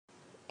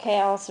Okay,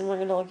 Allison, we're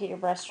going to look at your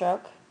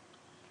breaststroke.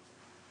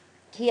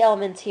 Key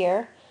elements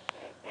here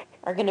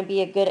are going to be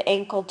a good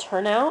ankle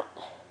turnout,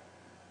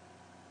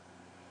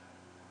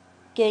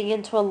 getting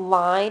into a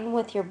line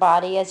with your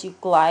body as you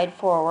glide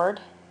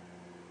forward,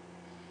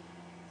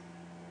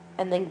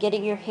 and then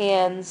getting your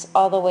hands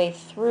all the way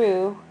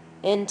through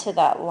into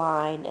that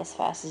line as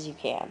fast as you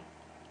can.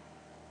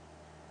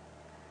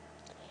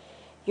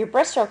 Your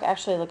breaststroke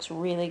actually looks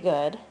really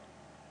good.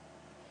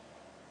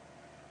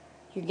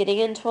 You're getting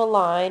into a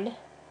line,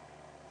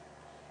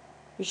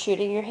 you're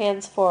shooting your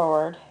hands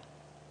forward,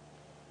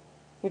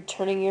 you're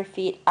turning your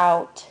feet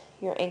out,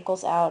 your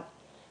ankles out,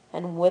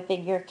 and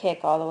whipping your kick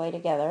all the way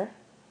together.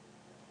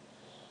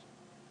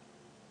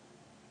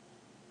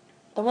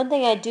 The one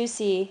thing I do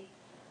see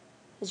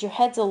is your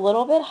head's a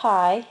little bit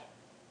high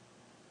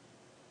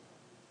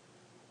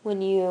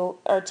when you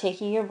are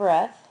taking your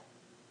breath.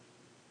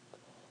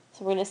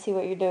 So we're going to see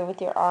what you're doing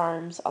with your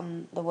arms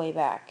on the way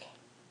back.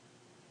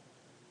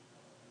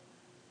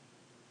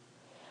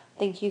 I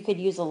think you could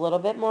use a little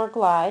bit more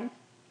glide.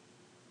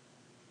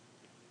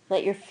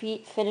 Let your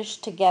feet finish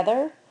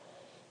together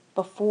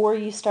before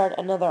you start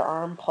another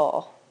arm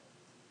pull.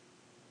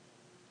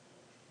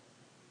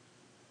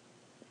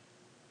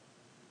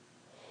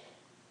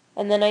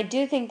 And then I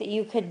do think that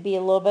you could be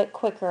a little bit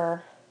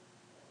quicker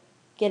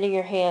getting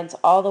your hands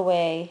all the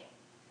way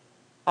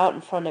out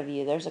in front of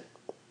you. There's a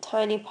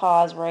tiny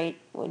pause right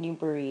when you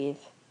breathe.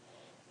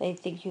 I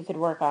think you could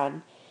work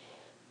on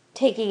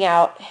taking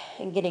out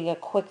and getting a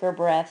quicker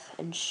breath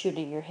and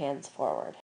shooting your hands forward.